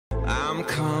I'm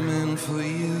coming for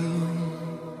you.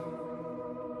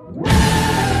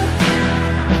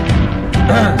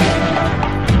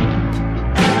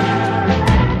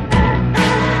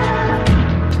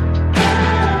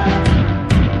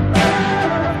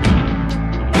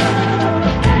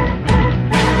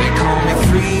 They call me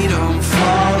freedom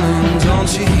falling, don't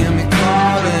you hear me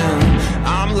calling?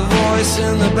 I'm the voice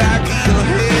in the back of your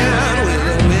head with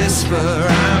a whisper.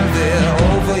 I'm there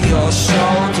over your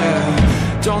shoulder.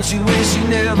 Don't you wish you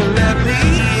never let me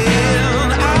in?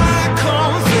 I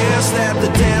confess that the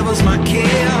devil's my kin.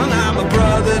 I'm a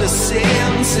brother to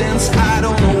sin since I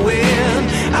don't know when.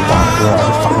 I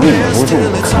won't rest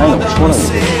till it's all done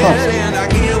said and I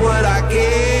get what I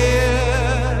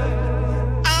get.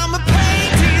 I'm a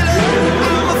pain dealer,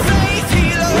 I'm a faith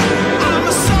healer, I'm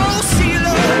a soul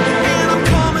sealer, and I'm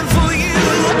coming for you.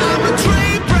 I'm a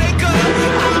dream breaker,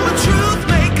 I'm a truth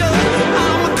maker,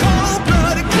 I'm a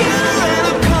cold-blooded killer, and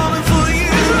I'm coming for you.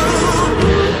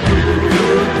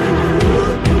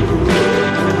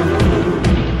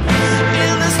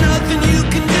 And there's nothing you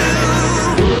can do.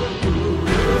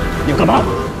 你要干嘛？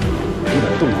你敢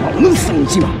动的话，我弄死你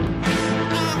信吗？